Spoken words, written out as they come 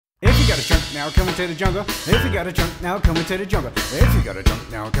If you got a trunk, now come into the jungle. If you got a trunk, now come into the jungle. If you got a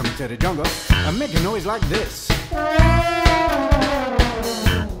trunk, now come into the jungle. I make a noise like this. Ha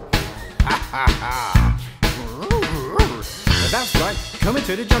ha ha. That's right, come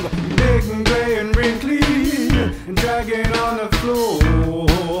into the jungle. Big and grey and wrinkly, dragging on the floor.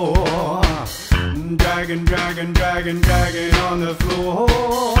 Dragging, dragging, dragging, dragging on the floor.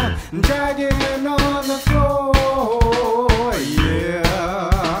 Dragging on the floor, yeah.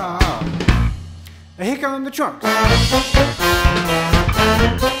 Here come the trunks.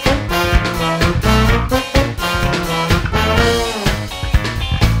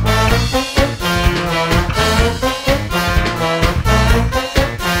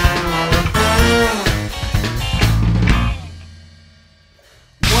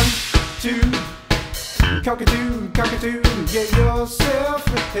 Cockatoo, cockatoo, get yourself a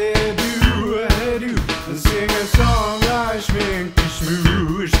hairdo, hairdo, and sing a song like schminky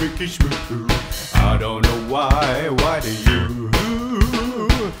shmoo, schminky shmoo. I don't know why do you?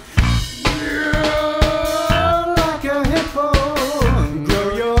 Yeah, like a hippo, grow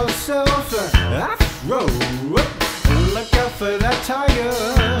yourself a afro. Look out for that tiger,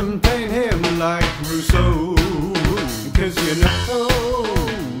 paint him like Rousseau, 'cause you know.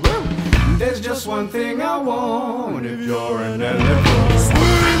 There's just one thing I want if you're an elephant.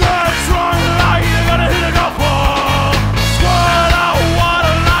 Swing that trunk like you're gonna hit a golf ball. Squirt out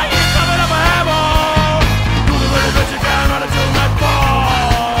water like you're coming up a hammer. Do the little bit you can right until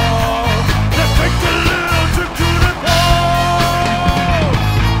nightfall. Let's take a little trip to the pole.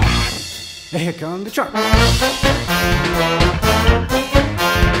 Here come the trunk.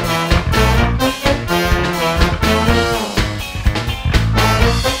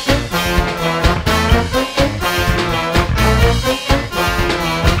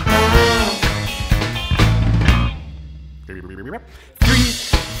 3,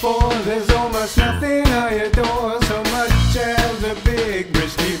 4, there's almost nothing I adore so much as a big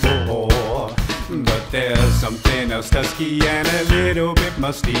risky bore. But there's something else dusky and a little bit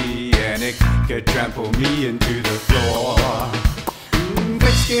musty, and it could trample me into the floor.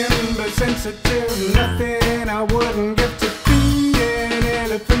 Thick skin but sensitive, nothing I wouldn't give to be an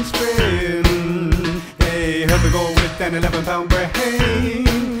elephant spin. Hey, heard me go with an 11-pound brain.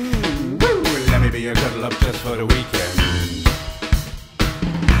 Woo, let me be your cuddle up just for the weekend.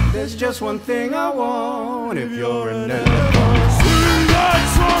 There's just one thing I want if you're an elephant. Swing that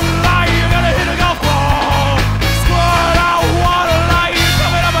trunk like you're gonna hit a golf ball. Squirt out water like you're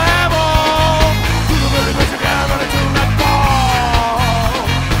coming up a hammer. Do the really best you can right until nightfall.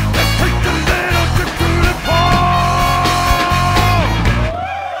 Let's take a little trip to the pole.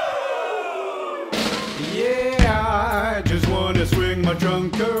 Yeah, I just wanna swing my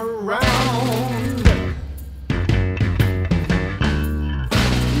trunk around.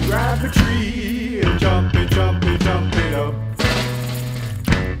 Grab a tree and jump it, jump it, jump it up.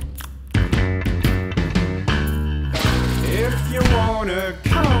 If you wanna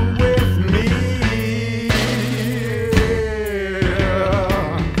come with me,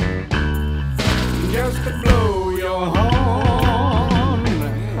 just to blow your horn.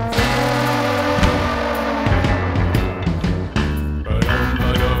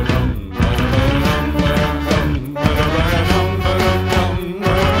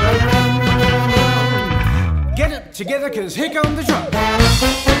 Get it together, 'cause here comes the truck.